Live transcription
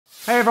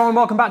Hey everyone,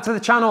 welcome back to the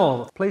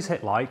channel. Please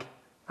hit like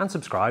and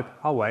subscribe.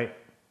 I'll wait.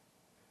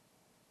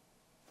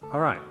 All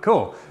right,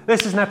 cool.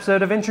 This is an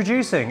episode of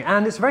Introducing,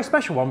 and it's a very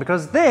special one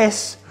because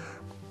this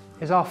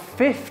is our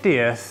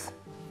 50th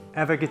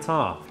ever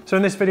guitar. So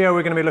in this video,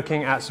 we're going to be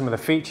looking at some of the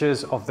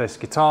features of this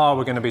guitar.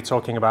 We're going to be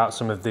talking about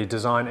some of the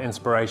design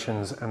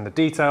inspirations and the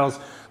details.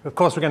 Of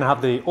course, we're going to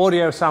have the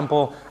audio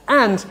sample,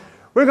 and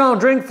we're going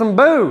to drink some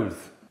booze.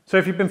 So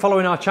if you've been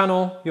following our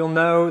channel, you'll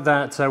know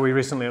that we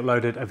recently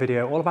uploaded a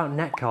video all about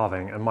neck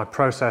carving and my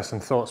process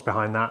and thoughts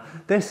behind that.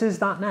 This is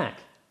that neck.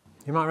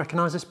 You might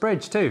recognize this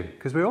bridge too,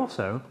 because we love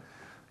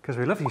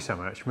you so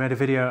much, made a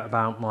video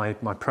about my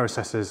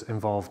processes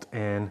involved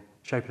in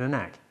shaping a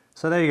neck.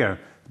 So there you go,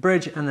 the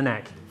bridge and the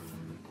neck,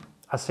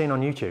 as seen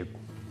on YouTube.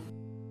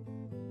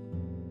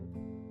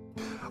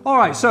 All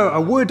right, so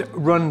a wood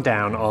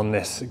rundown on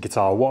this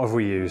guitar. What have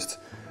we used?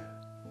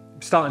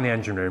 Start in the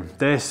engine room.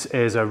 This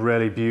is a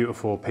really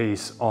beautiful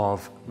piece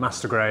of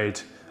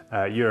Mastergrade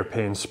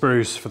European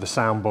spruce for the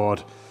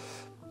soundboard.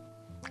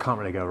 Can't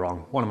really go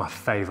wrong. One of my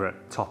favorite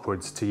top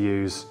woods to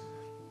use.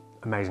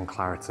 Amazing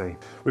clarity.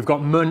 We've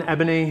got mun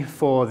ebony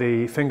for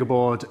the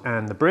fingerboard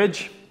and the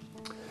bridge.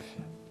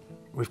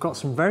 We've got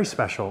some very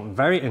special,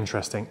 very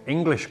interesting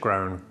English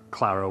grown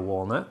Claro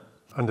walnut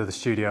under the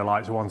studio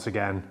lights once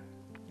again.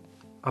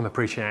 I'm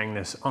appreciating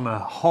this on a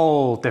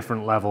whole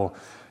different level.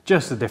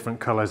 Just the different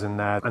colors in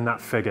there, and that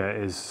figure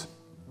is,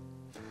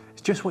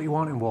 it's just what you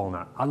want in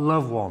walnut. I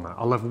love walnut.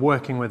 I love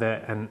working with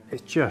it, and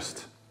it's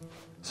just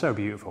so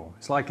beautiful.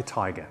 It's like a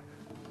tiger.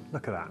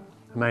 Look at that,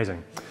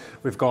 amazing.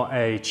 We've got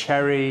a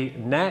cherry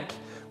neck,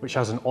 which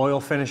has an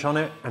oil finish on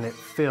it, and it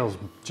feels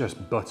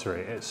just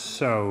buttery. It's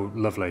so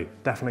lovely.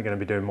 Definitely gonna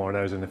be doing more of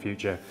those in the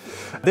future.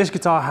 This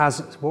guitar has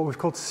what we've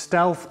called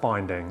stealth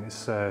binding.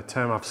 It's a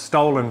term I've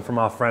stolen from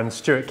our friend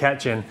Stuart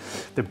Ketchin.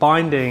 The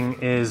binding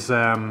is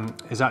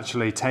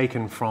actually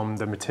taken from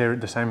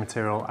the same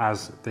material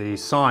as the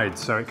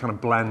sides, so it kind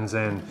of blends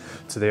in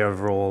to the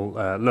overall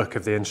look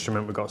of the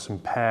instrument. We've got some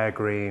pear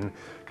green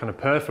kind of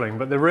purfling,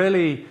 but the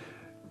really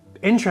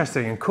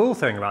interesting and cool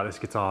thing about this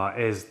guitar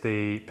is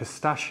the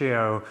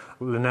pistachio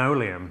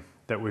linoleum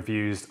that we've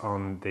used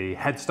on the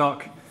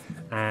headstock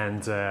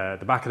and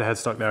the back of the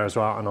headstock there as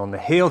well, and on the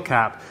heel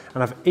cap,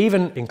 and I've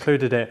even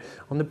included it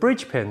on the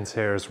bridge pins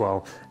here as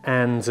well,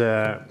 and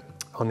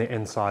on the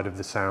inside of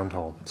the sound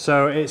hole.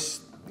 So it's,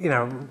 you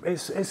know,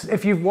 it's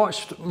if you've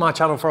watched my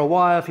channel for a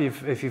while,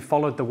 if you've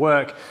followed the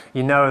work,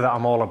 you know that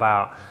I'm all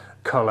about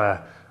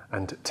color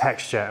and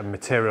texture and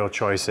material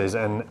choices,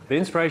 and the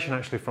inspiration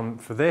actually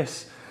for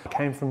this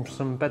came from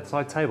some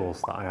bedside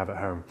tables that I have at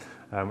home,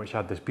 which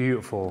had this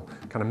beautiful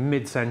kind of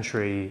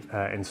mid-century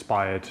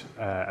inspired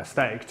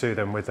aesthetic to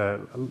them, with a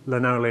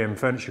linoleum,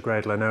 furniture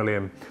grade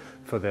linoleum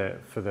for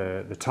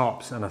the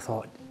tops. And I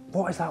thought,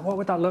 what is that? What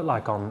would that look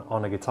like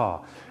on a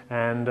guitar?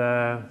 And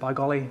by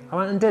golly, I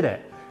went and did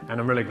it. And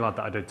I'm really glad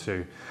that I did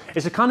too.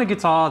 It's a kind of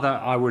guitar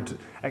that I would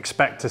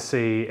expect to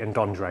see in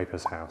Don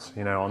Draper's house,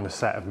 you know, on the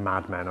set of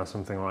Mad Men or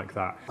something like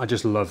that. I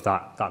just love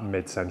that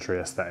mid-century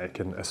aesthetic,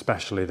 and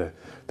especially the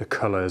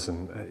colors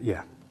and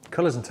yeah,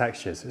 colors and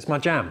textures. It's my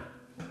jam.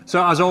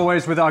 So as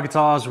always with our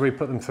guitars, we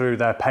put them through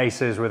their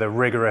paces with a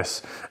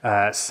rigorous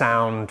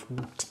sound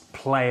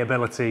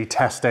playability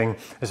testing.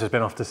 This has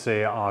been off to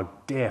see our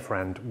dear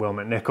friend Will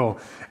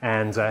McNichol,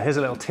 and here's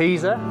a little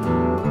teaser.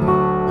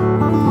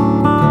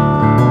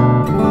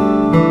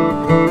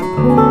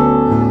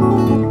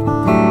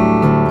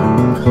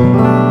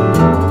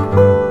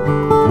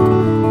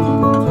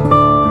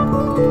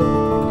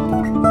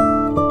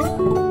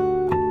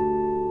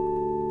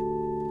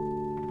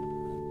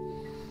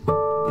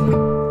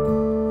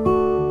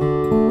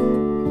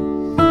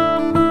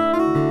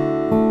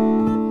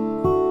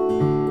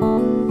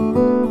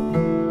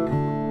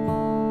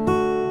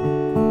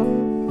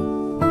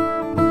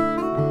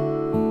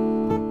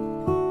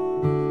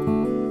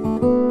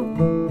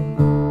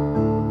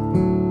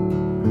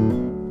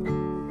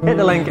 Hit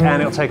the link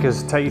and it'll take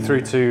you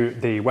through to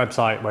the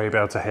website where you'll be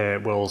able to hear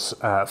Will's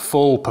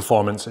full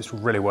performance. It's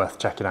really worth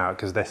checking out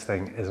because this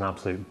thing is an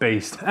absolute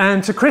beast.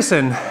 And to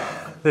christen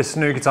this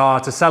new guitar,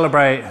 to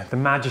celebrate the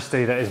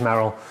majesty that is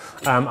Merrill,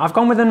 I've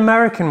gone with an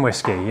American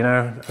whiskey, you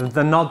know,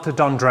 the nod to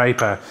Don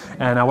Draper.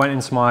 And I went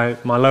into my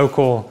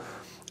local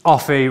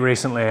offie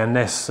recently, and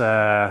this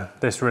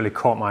really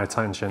caught my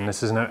attention.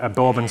 This is a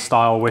bourbon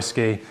style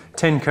whiskey,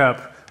 tin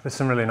cup, with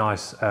some really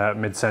nice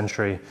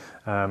mid-century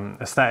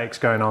aesthetics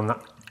going on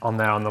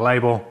there on the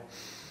label.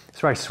 It's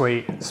very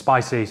sweet,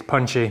 spicy,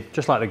 punchy,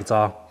 just like the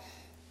guitar.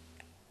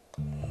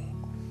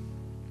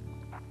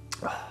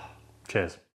 Cheers.